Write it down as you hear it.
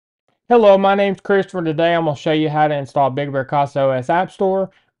Hello, my name's Christopher. Today I'm going to show you how to install Big Bear CasaOS App Store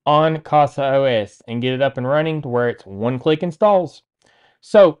on Casa OS and get it up and running to where it's one-click installs.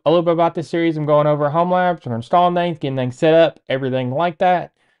 So, a little bit about this series, I'm going over home labs, we're installing things, getting things set up, everything like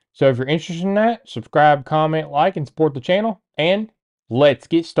that. So if you're interested in that, subscribe, comment, like, and support the channel, and let's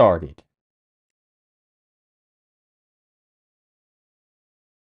get started.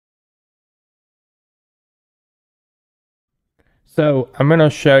 So I'm going to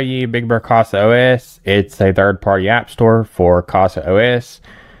show you Big Bear CasaOS. It's a third-party app store for Casa OS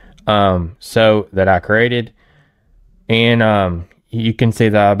so that I created. And you can see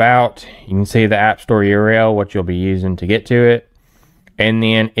the about, you can see the app store URL, what you'll be using to get to it. And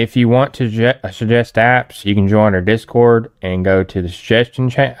then if you want to suggest apps, you can join our Discord and go to the suggestion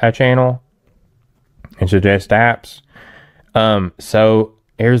channel and suggest apps. So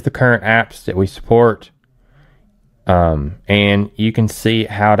here's the current apps that we support. And you can see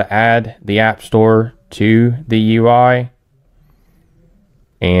how to add the app store to the UI.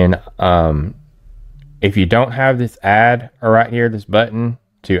 And if you don't have this add right here, this button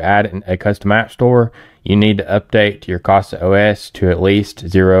to add a custom app store, you need to update your Casa OS to at least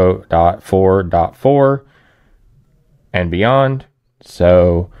 0.4.4 and beyond.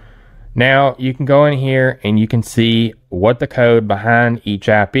 So now you can go in here and you can see what the code behind each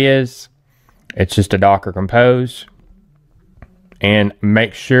app is. It's just a Docker compose. And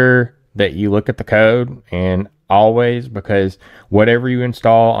make sure that you look at the code, and always, because whatever you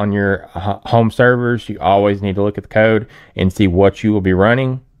install on your home servers, you always need to look at the code and see what you will be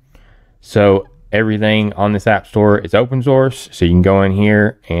running. So everything on this app store is open source, so you can go in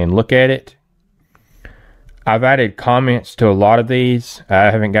here and look at it. I've added comments to a lot of these.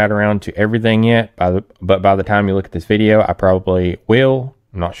 I haven't got around to everything yet, but by the time you look at this video, I probably will.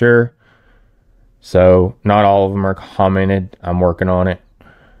 I'm not sure. So not all of them are commented. I'm working on it.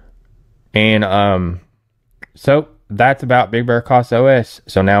 And so that's about Big Bear CasaOS.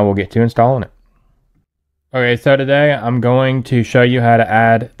 So now we'll get to installing it. Okay, so today I'm going to show you how to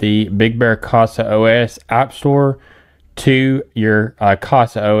add the Big Bear CasaOS App Store to your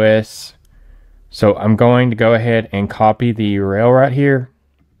Casa OS. So I'm going to go ahead and copy the URL right here.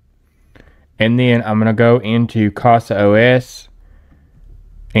 And then I'm going to go into Casa OS.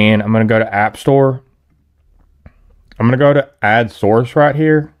 And I'm going to go to App Store. I'm going to go to Add Source right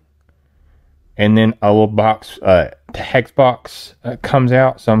here. And then a little box, text box comes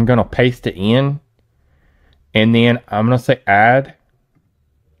out. So I'm going to paste it in. And then I'm going to say Add.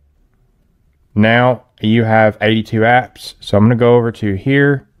 Now you have 82 apps. So I'm going to go over to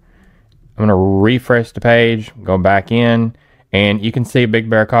here. I'm going to refresh the page, go back in. And you can see Big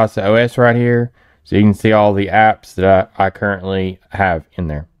Bear CasaOS right here. So you can see all the apps that I currently have in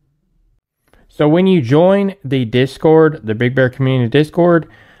there. So when you join the Discord, the Big Bear Community Discord,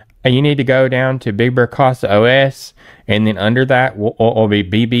 you need to go down to Big Bear CasaOS, and then under that will be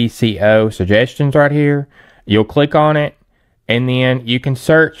BBCO suggestions right here. You'll click on it, and then you can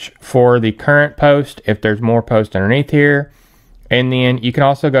search for the current post if there's more posts underneath here. And then you can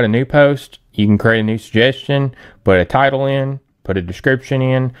also go to new post. You can create a new suggestion, put a title in, put a description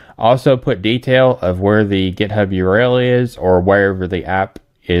in, also put detail of where the GitHub URL is or wherever the app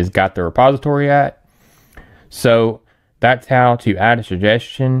is got the repository at. So that's how to add a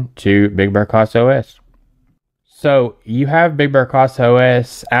suggestion to Big Bear CasaOS. So you have Big Bear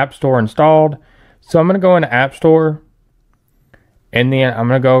CasaOS App Store installed. So I'm going to go into App Store, and then I'm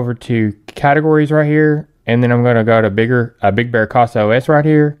going to go over to categories right here, and then I'm going to go to Big Bear CasaOS right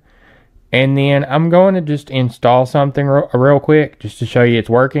here. And then I'm going to just install something real quick just to show you it's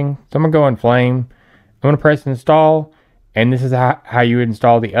working. So I'm going to go in Flame. I'm going to press install. And this is how you would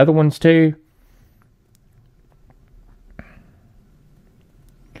install the other ones too.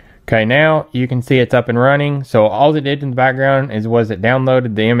 Okay, now you can see it's up and running. So all it did in the background was it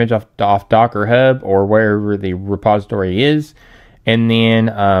downloaded the image off Docker Hub or wherever the repository is. And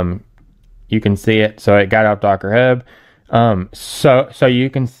then you can see it. So it got off Docker Hub. So you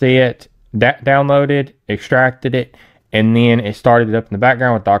can see it downloaded, extracted it, and then it started it up in the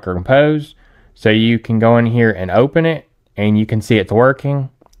background with Docker Compose. So you can go in here and open it, and you can see it's working.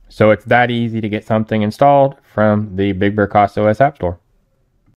 So it's that easy to get something installed from the Big Bear CasaOS App Store.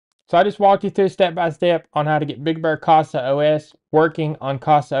 So I just walked you through step by step on how to get Big Bear CasaOS working on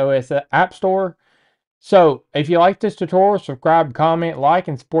Casa OS App Store. So if you like this tutorial, subscribe, comment, like,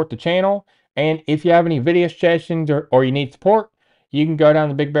 and support the channel. And if you have any video suggestions or you need support, you can go down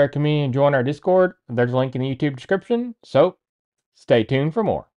to the Big Bear community and join our Discord. There's a link in the YouTube description. So stay tuned for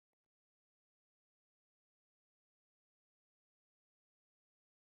more.